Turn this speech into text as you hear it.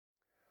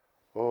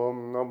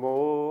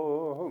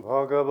Namo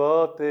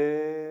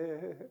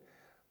Bhagavate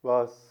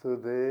Vasudevaya.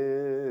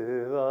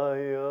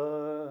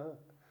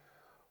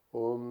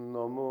 Om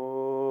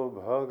Namo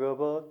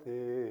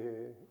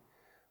Bhagavate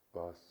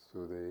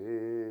Vasudevaya.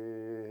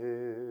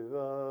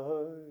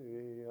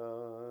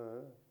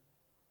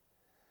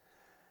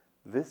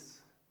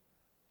 This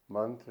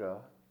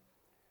mantra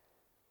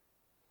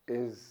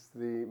is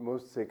the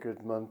most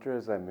sacred mantra,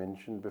 as I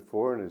mentioned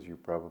before, and as you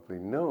probably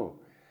know,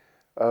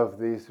 of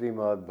the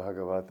Srimad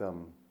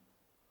Bhagavatam.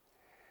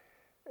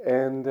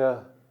 And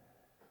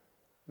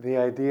the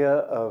idea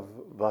of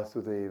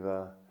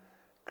Vasudeva,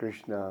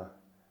 Krishna,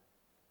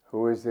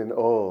 who is in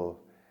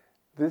all,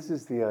 this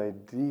is the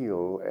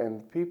ideal,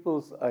 and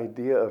people's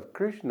idea of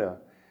Krishna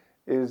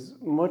is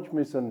much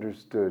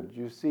misunderstood.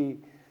 You see,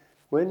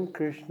 when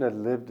Krishna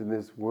lived in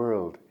this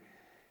world,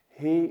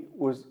 he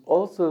was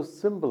also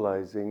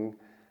symbolizing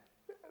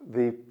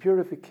the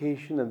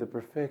purification and the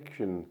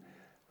perfection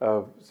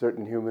of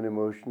certain human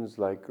emotions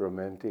like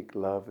romantic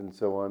love and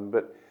so on.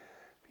 But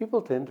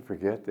people tend to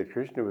forget that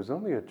Krishna was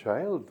only a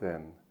child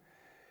then,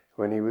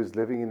 when he was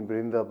living in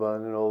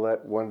Vrindavan and all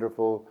that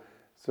wonderful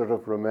sort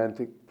of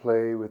romantic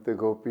play with the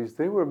gopis.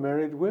 They were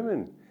married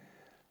women.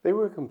 They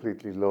were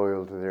completely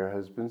loyal to their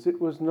husbands. It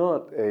was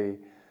not a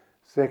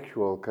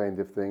sexual kind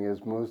of thing,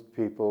 as most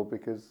people,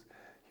 because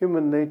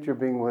human nature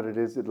being what it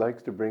is, it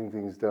likes to bring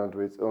things down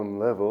to its own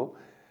level.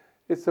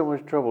 It's so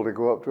much trouble to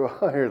go up to a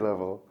higher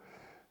level.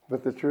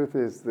 But the truth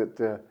is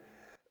that,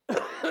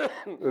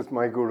 as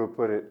my guru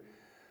put it,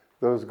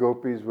 those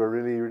gopis were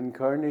really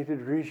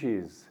reincarnated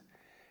rishis,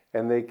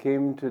 and they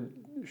came to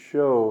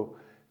show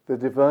the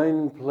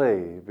divine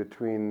play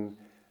between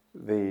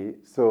the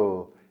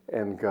soul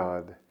and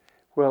God.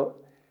 Well,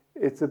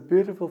 it's a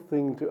beautiful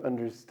thing to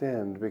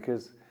understand,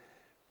 because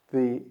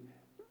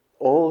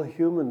all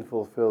human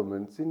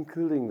fulfillments,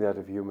 including that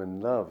of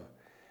human love,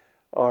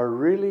 are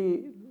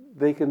really,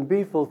 they can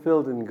be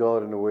fulfilled in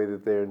God in a way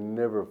that they are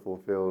never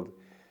fulfilled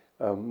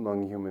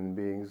among human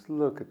beings.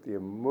 Look at the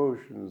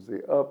emotions,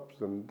 the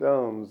ups and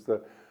downs,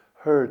 the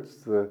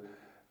hurts, the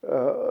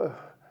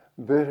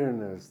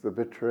bitterness, the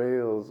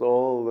betrayals,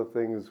 all the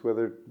things,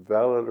 whether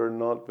valid or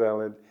not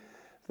valid,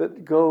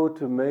 that go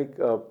to make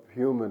up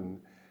human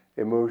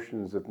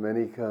emotions of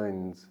many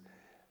kinds.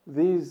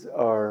 These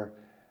are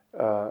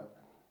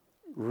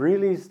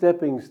really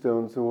stepping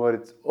stones to what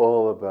it's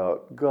all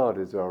about. God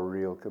is our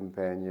real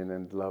companion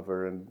and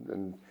lover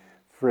and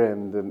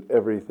friend and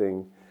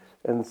everything.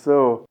 And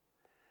so,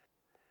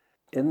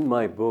 in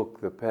my book,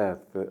 The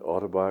Path, the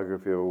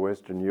autobiography of a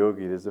Western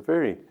yogi, there's a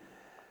very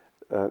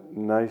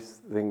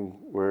nice thing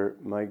where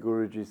my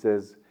Guruji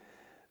says,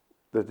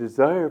 the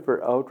desire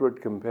for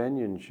outward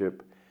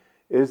companionship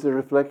is a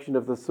reflection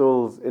of the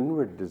soul's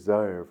inward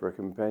desire for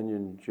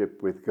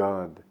companionship with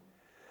God.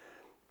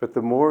 But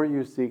the more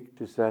you seek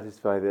to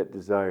satisfy that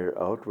desire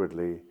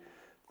outwardly,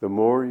 the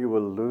more you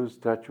will lose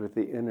touch with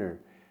the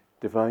inner,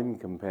 divine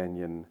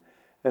companion,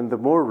 and the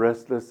more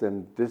restless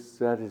and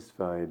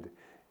dissatisfied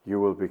you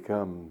will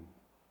become.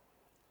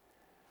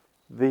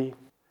 The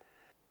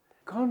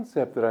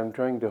concept that I'm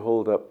trying to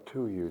hold up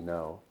to you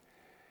now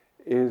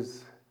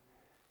is,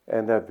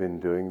 and I've been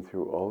doing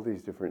through all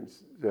these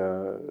different,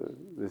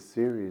 this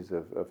series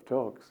of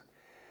talks,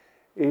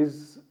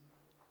 is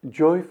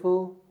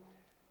joyful,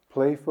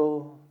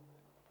 playful,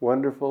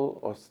 wonderful,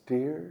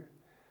 austere.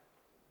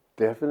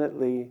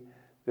 Definitely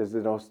there's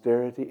an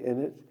austerity in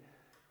it.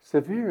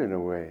 Severe in a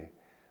way,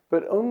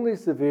 but only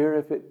severe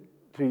if it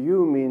to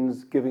you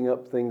means giving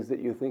up things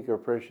that you think are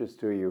precious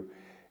to you.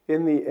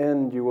 In the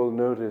end, you will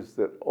notice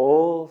that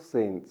all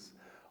saints,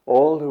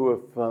 all who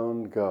have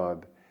found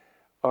God,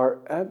 are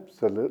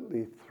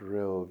absolutely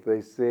thrilled.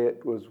 They say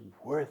it was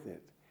worth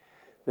it.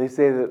 They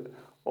say that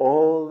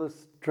all the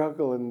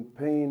struggle and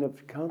pain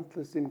of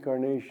countless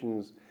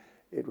incarnations,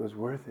 it was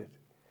worth it.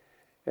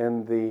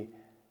 And the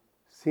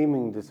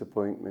seeming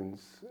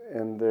disappointments,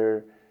 and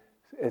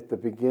in the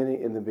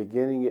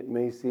beginning it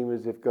may seem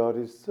as if God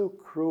is so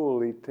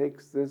cruel, he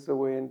takes this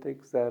away and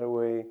takes that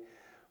away,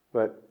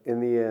 but in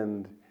the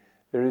end,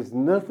 there is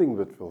nothing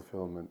but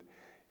fulfillment.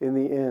 In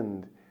the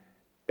end,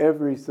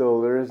 every soul,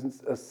 there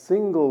isn't a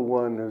single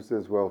one who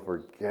says, well,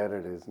 forget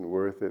it, isn't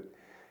worth it.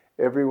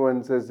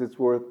 Everyone says it's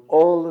worth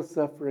all the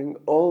suffering,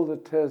 all the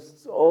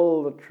tests,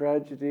 all the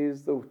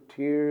tragedies, the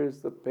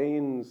tears, the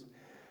pains.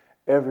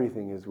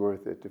 Everything is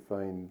worth it to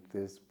find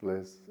this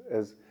bliss.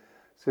 As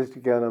Sister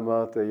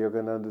Gyanamata,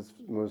 Yogananda's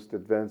most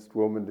advanced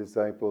woman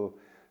disciple,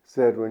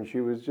 said when she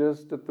was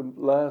just at the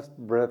last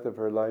breath of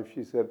her life,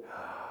 she said,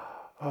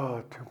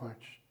 oh, too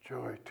much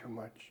joy, too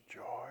much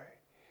joy.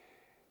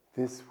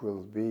 This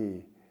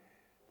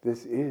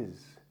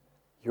is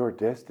your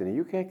destiny.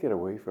 You can't get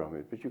away from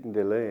it, but you can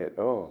delay it.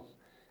 Oh,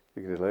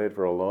 you can delay it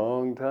for a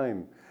long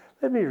time.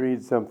 Let me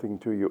read something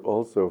to you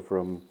also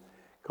from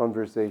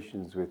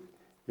Conversations with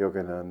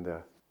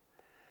Yogananda.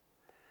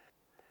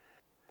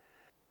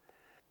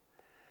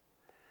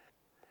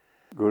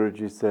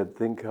 Guruji said,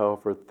 think how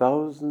for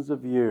thousands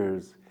of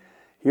years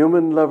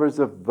human lovers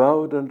have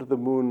vowed under the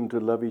moon to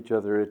love each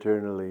other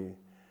eternally.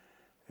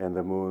 and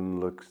the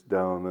moon looks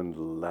down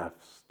and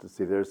laughs to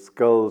see their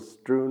skulls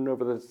strewn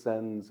over the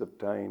sands of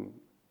time.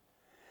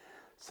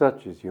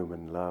 Such is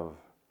human love.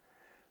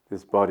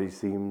 This body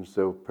seems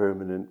so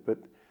permanent, but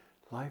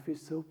life is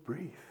so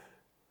brief.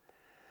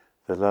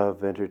 The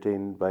love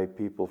entertained by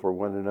people for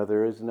one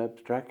another is an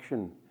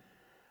abstraction.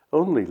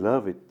 Only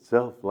love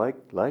itself, like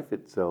life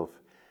itself,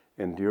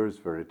 endures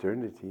for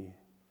eternity.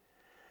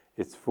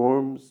 Its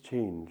forms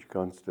change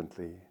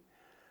constantly.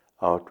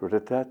 Outward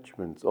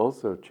attachments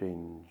also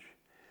change.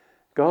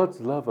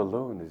 God's love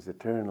alone is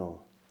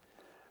eternal.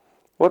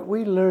 What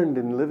we learned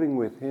in living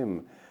with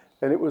Him,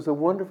 and it was a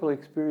wonderful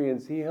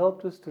experience, He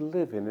helped us to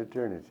live in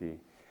eternity.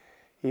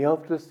 He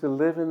helped us to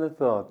live in the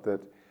thought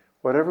that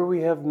whatever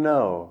we have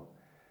now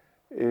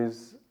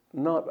is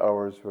not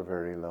ours for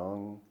very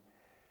long.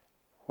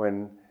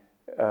 When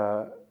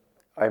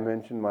I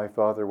mentioned my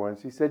father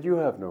once, he said, "You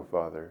have no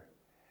father."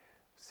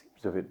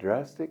 Seems a bit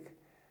drastic,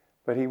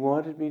 but he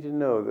wanted me to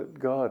know that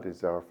God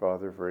is our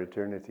Father for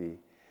eternity.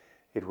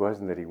 It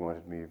wasn't that he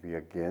wanted me to be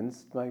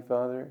against my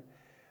father,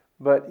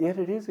 but yet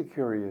it is a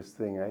curious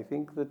thing. I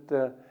think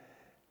that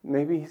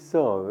maybe he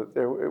saw that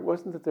it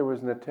wasn't that there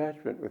was an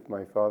attachment with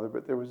my father,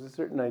 but there was a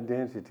certain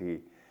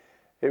identity.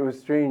 It was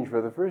strange.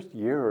 For the first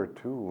year or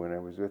two when I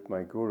was with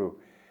my guru,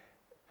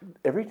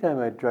 every time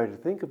I'd try to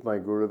think of my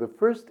guru, the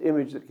first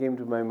image that came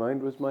to my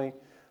mind was my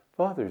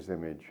father's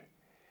image.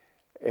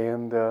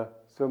 And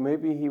so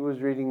maybe he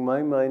was reading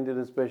my mind in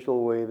a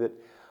special way that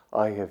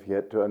I have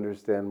yet to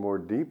understand more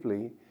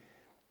deeply.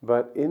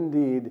 But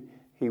indeed,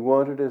 he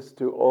wanted us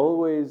to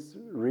always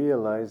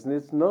realize, and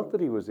it's not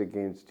that he was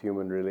against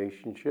human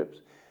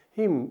relationships.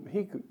 He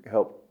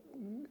helped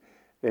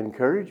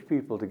encourage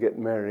people to get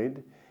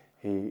married.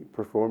 He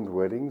performed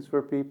weddings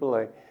for people.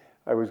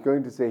 I was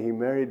going to say he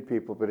married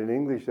people, but in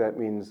English that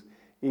means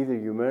either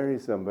you marry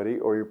somebody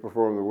or you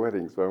perform the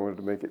wedding, so I wanted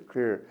to make it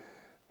clear.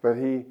 But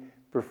he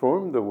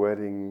performed the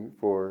wedding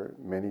for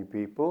many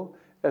people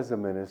as a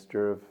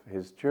minister of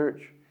his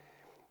church.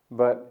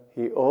 But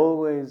he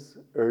always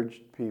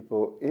urged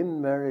people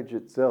in marriage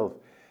itself.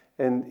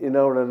 And in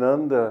our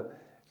Ananda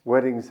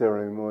wedding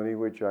ceremony,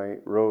 which I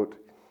wrote,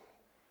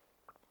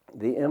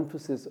 the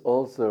emphasis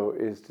also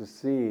is to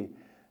see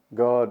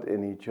God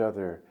in each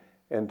other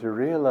and to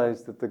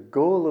realize that the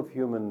goal of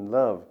human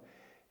love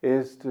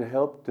is to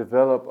help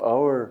develop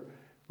our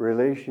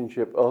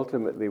relationship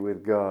ultimately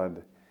with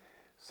God.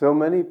 So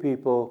many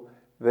people,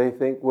 they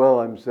think, well,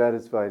 I'm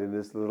satisfied in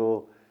this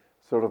little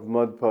sort of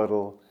mud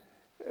puddle,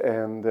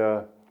 and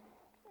I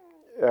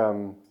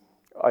don't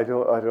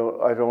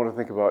want to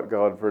think about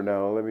God for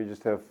now. Let me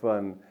just have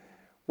fun.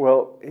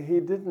 Well, he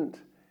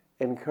didn't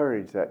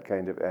encourage that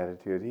kind of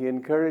attitude. He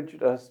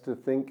encouraged us to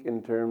think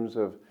in terms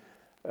of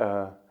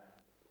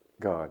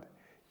God.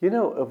 You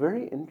know, a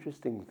very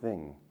interesting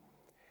thing.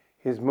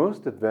 His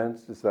most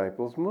advanced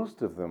disciples,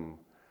 most of them,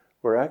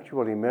 were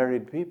actually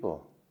married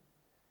people.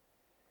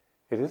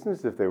 It isn't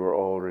as if they were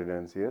all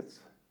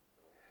renunciates,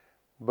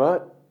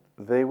 but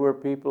they were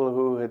people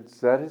who had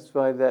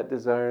satisfied that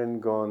desire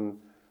and gone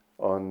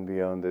on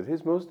beyond it.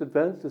 His most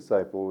advanced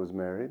disciple was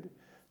married.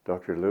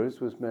 Dr.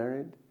 Lewis was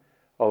married.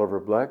 Oliver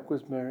Black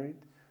was married.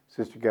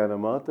 Sister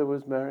Ganamata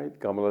was married.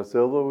 Kamala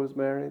Silva was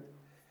married.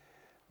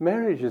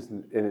 Marriage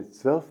isn't in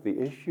itself the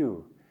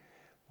issue,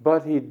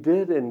 but he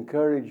did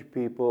encourage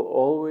people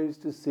always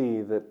to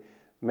see that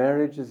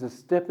marriage is a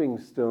stepping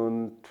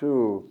stone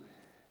to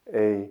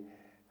a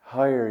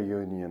higher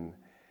union.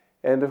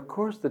 And of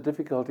course, the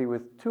difficulty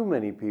with too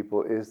many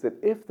people is that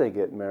if they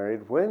get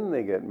married, when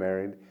they get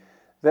married,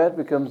 that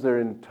becomes their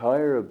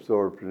entire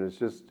absorption. It's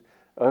just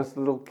us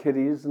little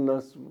kiddies and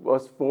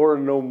us four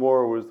and no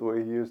more, was the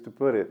way he used to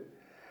put it.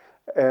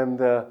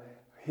 And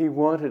he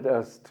wanted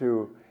us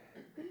to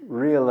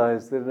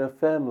realize that in a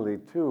family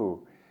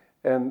too,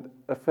 and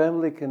a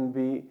family can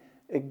be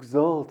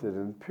exalted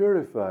and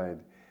purified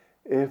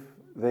if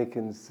they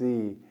can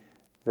see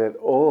that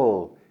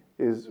all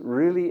is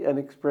really an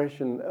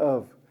expression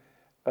of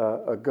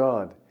a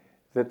God,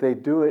 that they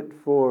do it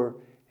for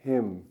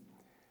Him.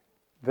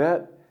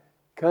 That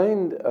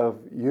kind of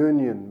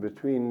union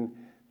between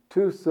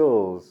two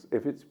souls,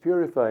 if it's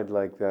purified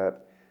like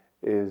that,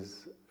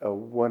 is a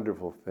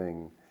wonderful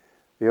thing.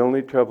 The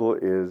only trouble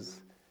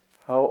is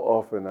how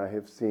often I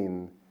have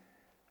seen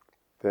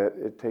that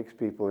it takes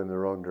people in the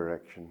wrong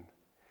direction.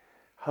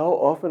 How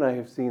often I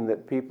have seen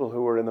that people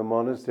who were in the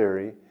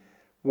monastery,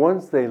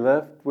 once they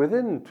left,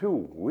 within 2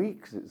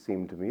 weeks, it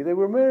seemed to me, they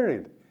were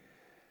married.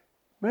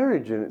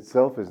 Marriage in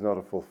itself is not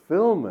a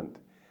fulfillment.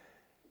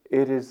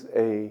 It is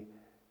a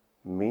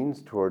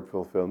means toward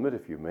fulfillment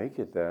if you make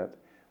it that.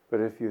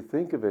 But if you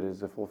think of it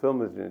as a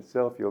fulfillment in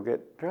itself, you'll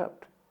get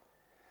trapped.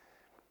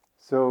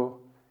 So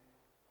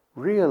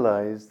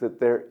realize that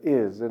there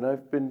is, and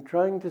I've been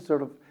trying to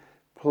sort of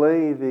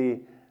play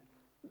the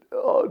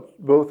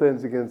both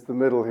ends against the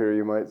middle here,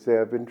 you might say.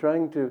 I've been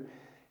trying to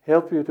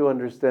help you to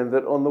understand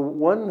that on the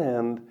one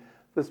hand,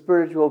 the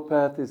spiritual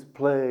path is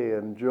play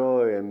and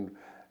joy and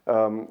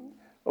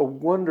a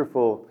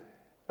wonderful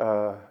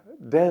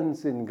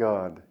dance in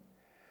God.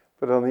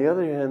 But on the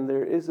other hand,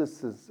 there is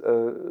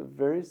a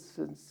very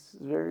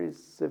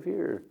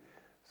severe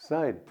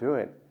side to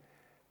it.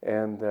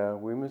 And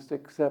we must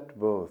accept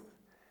both.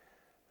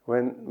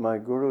 When my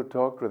guru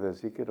talked with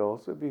us, he could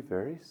also be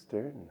very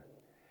stern.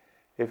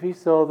 If he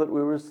saw that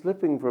we were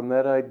slipping from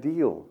that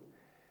ideal,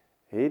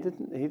 he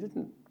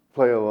didn't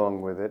play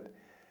along with it.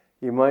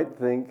 You might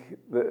think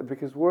that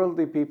because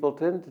worldly people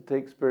tend to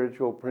take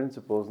spiritual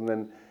principles and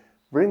then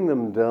bring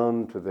them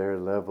down to their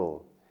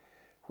level.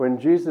 When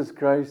Jesus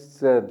Christ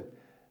said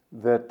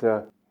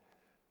that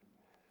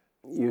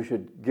you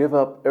should give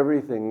up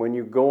everything when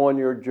you go on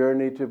your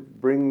journey to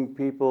bring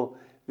people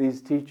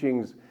these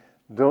teachings,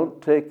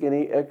 don't take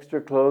any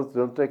extra clothes,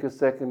 don't take a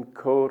second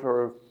coat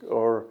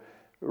or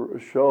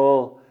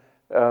shawl,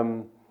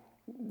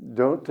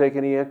 don't take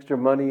any extra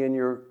money in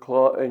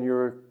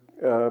your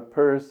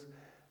purse.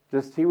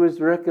 Just he was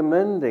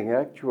recommending,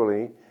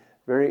 actually,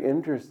 very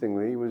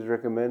interestingly, he was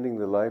recommending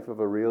the life of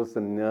a real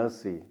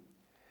sannyasi.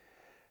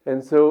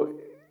 And so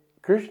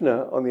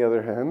Krishna, on the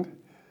other hand,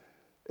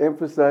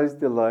 emphasized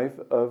the life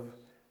of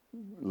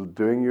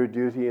doing your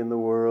duty in the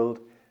world,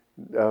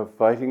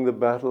 fighting the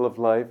battle of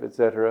life,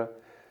 etc.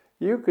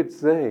 You could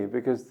say,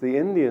 because the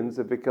Indians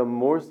have become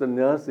more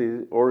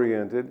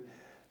sannyasi-oriented,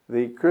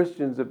 the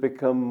Christians have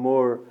become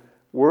more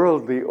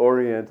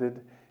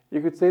worldly-oriented, you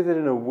could say that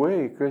in a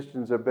way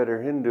Christians are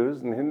better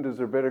Hindus and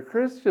Hindus are better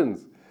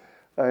Christians.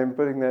 I'm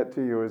putting that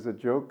to you as a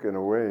joke in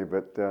a way,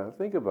 but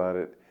think about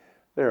it.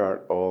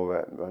 There's not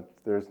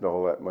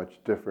all that much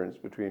difference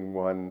between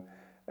one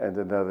and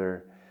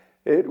another.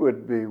 It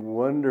would be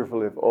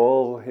wonderful if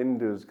all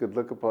Hindus could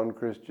look upon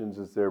Christians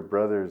as their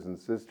brothers and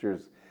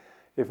sisters.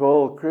 If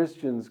all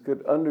Christians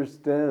could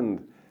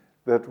understand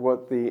that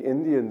what the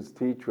Indians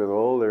teach with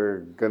all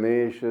their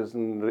Ganeshas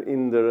and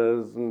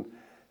Indras and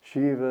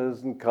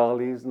Shivas and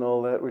Kalis and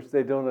all that, which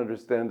they don't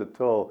understand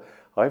at all.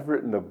 I've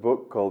written a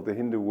book called The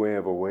Hindu Way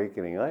of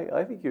Awakening.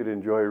 I think you'd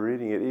enjoy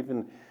reading it,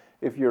 even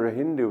if you're a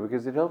Hindu,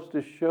 because it helps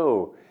to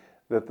show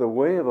that the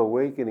way of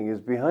awakening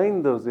is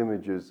behind those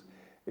images.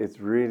 It's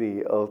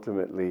really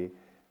ultimately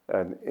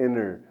an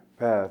inner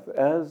path,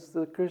 as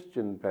the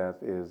Christian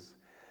path is.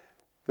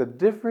 The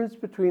difference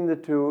between the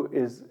two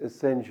is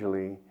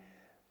essentially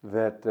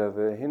that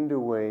the Hindu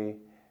way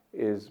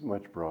is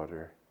much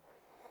broader.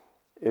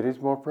 It is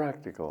more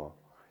practical.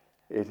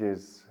 It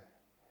is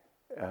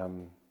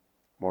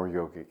more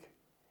yogic.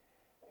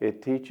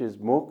 It teaches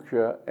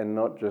moksha and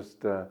not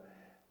just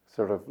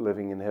sort of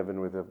living in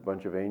heaven with a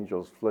bunch of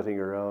angels flitting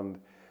around.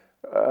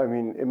 I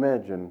mean,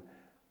 imagine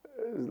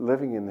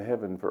living in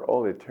heaven for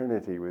all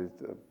eternity with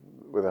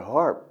a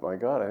harp. My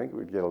God, I think it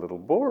would get a little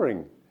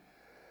boring.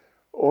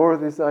 Or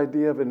this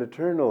idea of an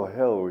eternal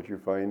hell, which you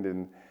find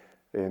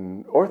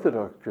in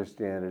Orthodox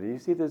Christianity. You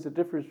see, there's a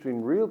difference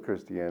between real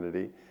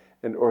Christianity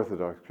and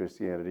Orthodox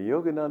Christianity.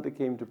 Yogananda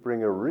came to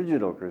bring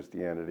original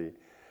Christianity,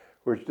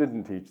 which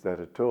didn't teach that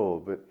at all.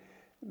 But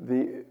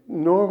the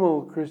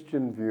normal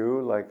Christian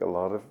view, like a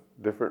lot of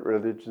different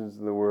religions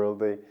in the world,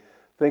 they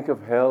think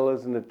of hell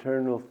as an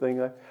eternal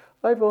thing.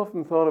 I've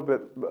often thought of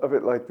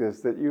it like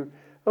this,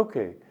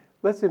 okay,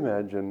 let's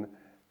imagine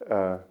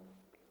a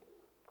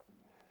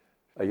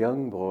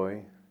young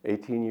boy,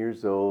 18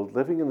 years old,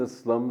 living in the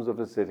slums of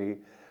a city,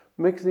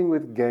 mixing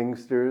with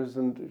gangsters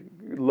and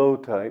low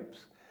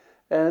types,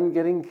 and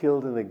getting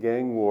killed in a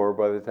gang war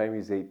by the time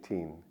he's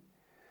 18.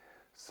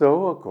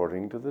 So,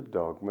 according to the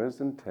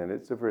dogmas and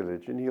tenets of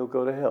religion, he'll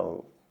go to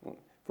hell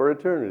for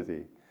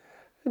eternity.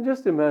 And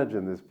just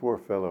imagine this poor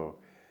fellow,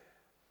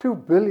 2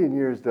 billion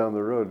years down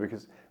the road,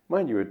 because,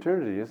 mind you,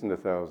 eternity isn't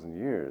 1,000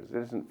 years, it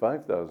isn't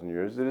 5,000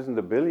 years, it isn't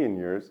 1 billion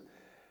years,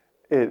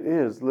 it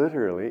is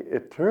literally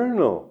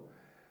eternal.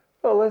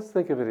 Well, let's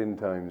think of it in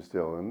time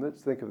still, and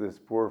let's think of this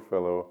poor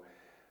fellow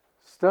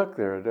stuck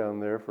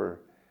down there for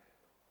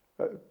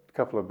a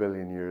couple of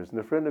billion years. And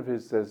a friend of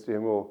his says to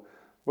him, well,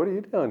 what are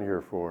you down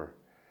here for?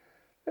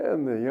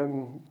 And the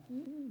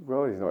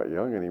he's not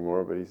young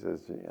anymore, but he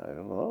says, I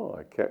don't know,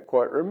 I can't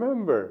quite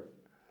remember.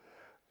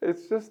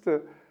 It's just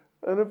an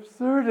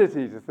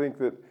absurdity to think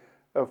that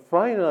a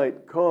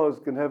finite cause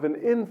can have an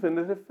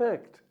infinite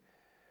effect.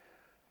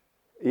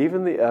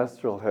 Even the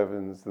astral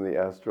heavens and the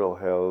astral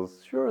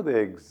hells, sure, they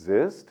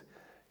exist,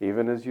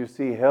 even as you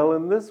see hell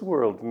in this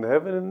world and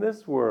heaven in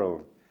this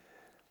world.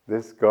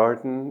 This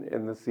garden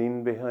in the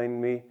scene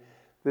behind me,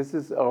 this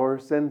is our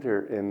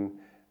center, in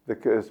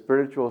the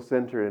spiritual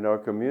center in our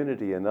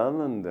community in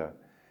Ananda,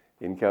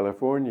 in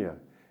California.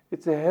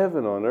 It's a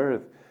heaven on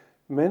earth.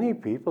 Many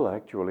people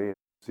actually,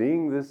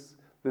 seeing this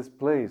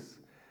place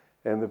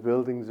and the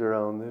buildings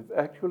around,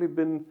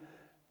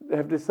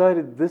 have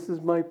decided this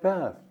is my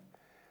path,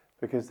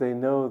 because they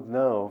know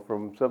now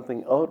from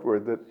something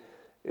outward that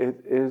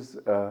it is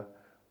a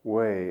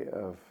way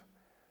of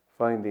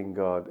finding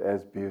God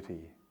as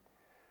beauty.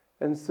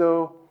 And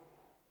so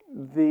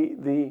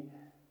the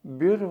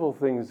beautiful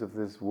things of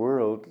this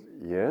world,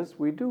 yes,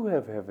 we do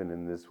have heaven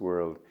in this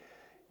world.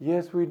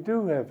 Yes, we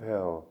do have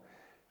hell.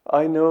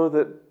 I know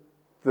that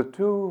the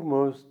two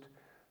most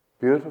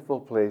beautiful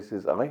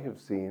places I have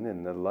seen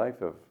in the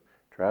life of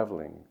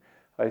traveling,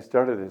 I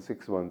started at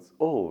 6 months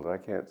old. I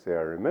can't say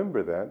I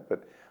remember that,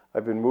 but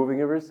I've been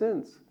moving ever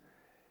since.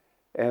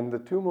 And the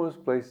two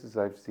most places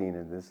I've seen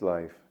in this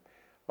life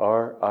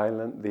are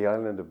the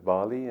island of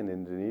Bali in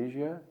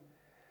Indonesia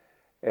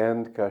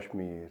and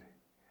Kashmir.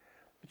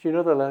 But you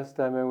know, the last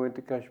time I went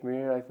to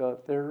Kashmir, I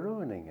thought, they're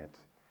ruining it.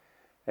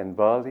 And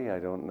Bali, I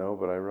don't know,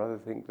 but I rather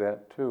think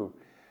that too.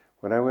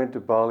 When I went to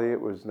Bali, it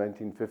was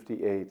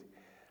 1958,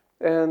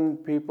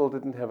 and people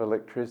didn't have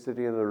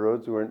electricity, and the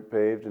roads weren't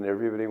paved, and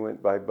everybody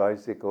went by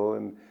bicycle,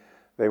 and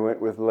they went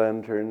with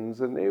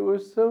lanterns, and it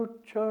was so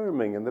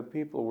charming, and the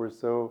people were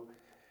so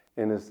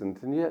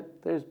innocent. And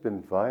yet there's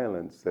been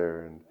violence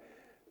there, and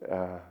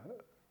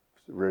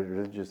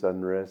religious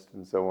unrest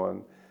and so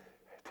on,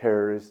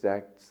 terrorist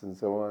acts and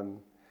so on.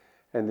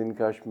 And in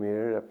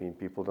Kashmir, I mean,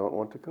 people don't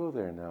want to go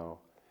there now.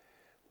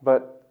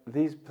 But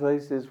these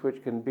places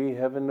which can be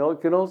heaven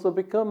can also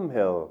become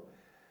hell.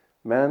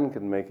 Man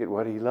can make it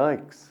what he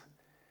likes.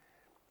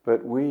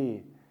 But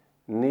we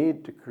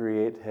need to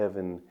create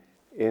heaven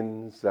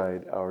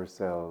inside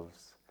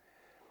ourselves.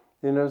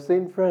 You know,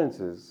 St.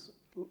 Francis,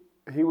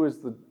 he was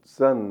the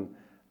son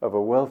of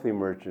a wealthy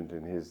merchant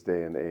in his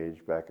day and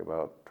age, back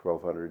about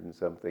 1200 and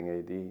something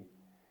AD.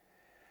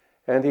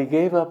 And he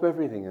gave up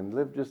everything and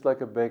lived just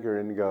like a beggar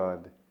in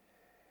God.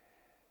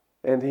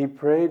 And he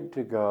prayed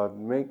to God,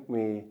 make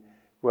me,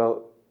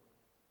 well,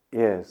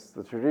 yes,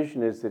 the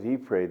tradition is that he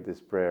prayed this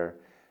prayer,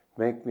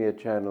 make me a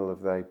channel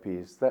of thy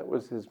peace. That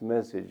was his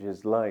message,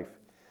 his life.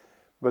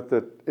 But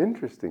the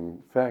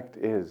interesting fact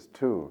is,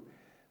 too,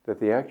 that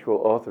the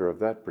actual author of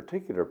that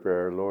particular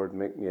prayer, Lord,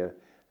 make me an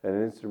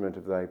instrument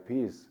of thy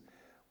peace,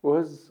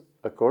 was,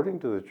 according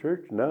to the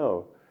church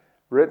now,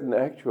 written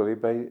actually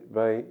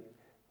by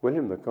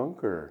William the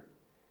Conqueror,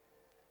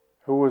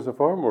 who was a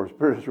far more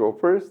spiritual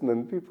person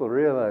than people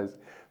realize.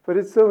 But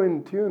it's so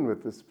in tune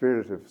with the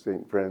spirit of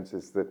St.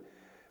 Francis that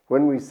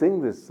when we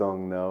sing this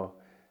song now,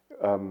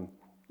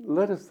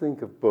 let us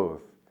think of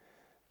both.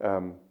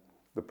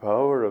 The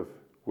power of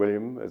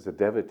William as a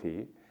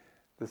devotee,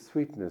 the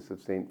sweetness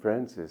of St.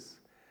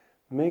 Francis.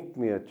 Make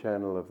me a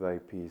channel of thy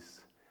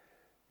peace.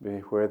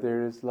 Where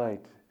there is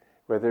light,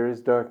 where there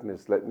is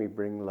darkness, let me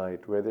bring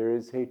light. Where there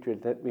is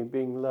hatred, let me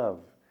bring love.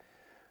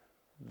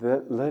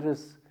 Let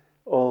us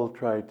all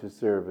try to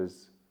serve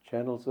as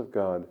channels of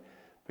God,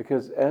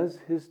 because as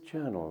his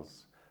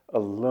channels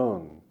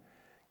alone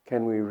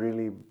can we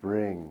really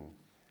bring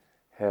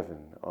heaven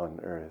on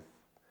earth.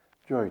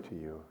 Joy to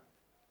you.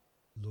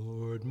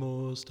 Lord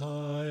Most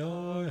High,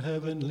 our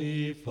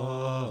Heavenly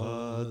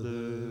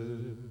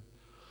Father,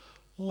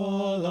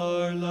 all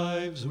our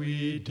lives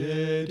we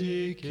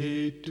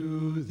dedicate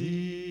to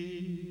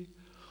Thee,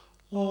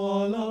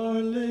 all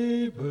our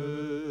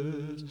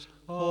labors,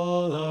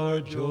 all our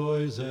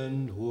joys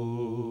and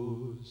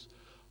woes,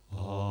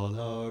 all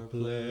our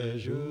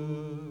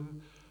pleasure,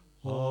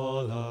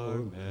 all our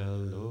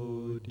melody.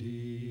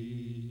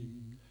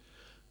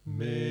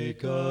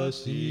 Make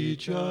us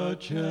each a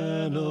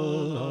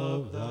channel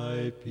of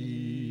thy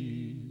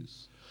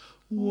peace.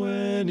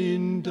 When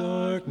in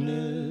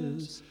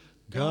darkness,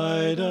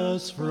 guide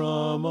us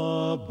from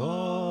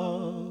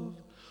above.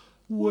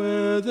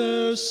 Where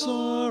there's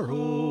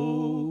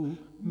sorrow,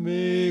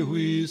 may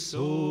we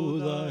sow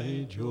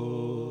thy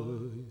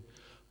joy.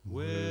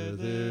 Where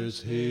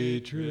there's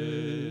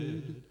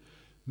hatred,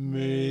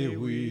 may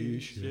we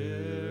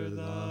share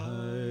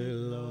thy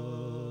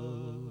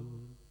love.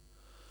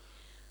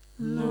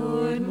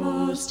 Lord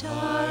Most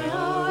High,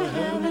 our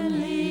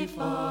Heavenly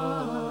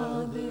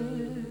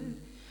Father,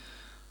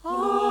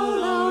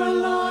 all our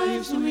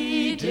lives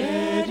we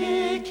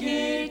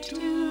dedicate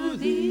to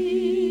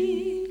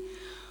Thee.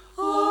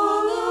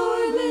 All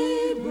our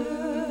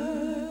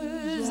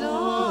labors,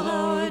 all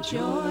our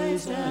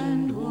joys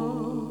and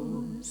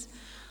woes,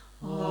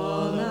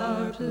 all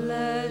our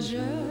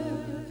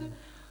pleasure,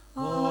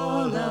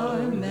 all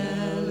our melody.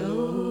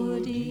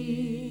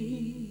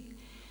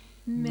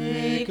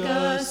 Make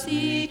us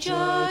each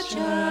a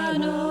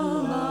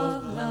channel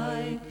of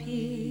thy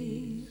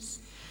peace.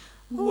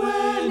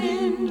 When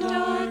in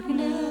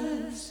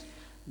darkness,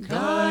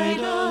 guide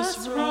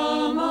us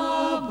from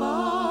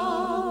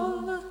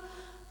above.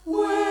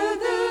 Where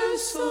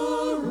there's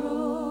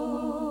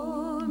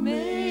sorrow,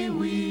 may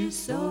we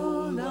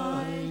sow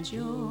thy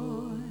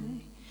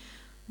joy.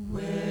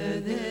 Where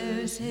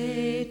there's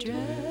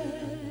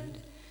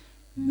hatred,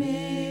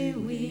 may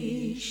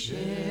we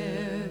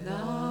share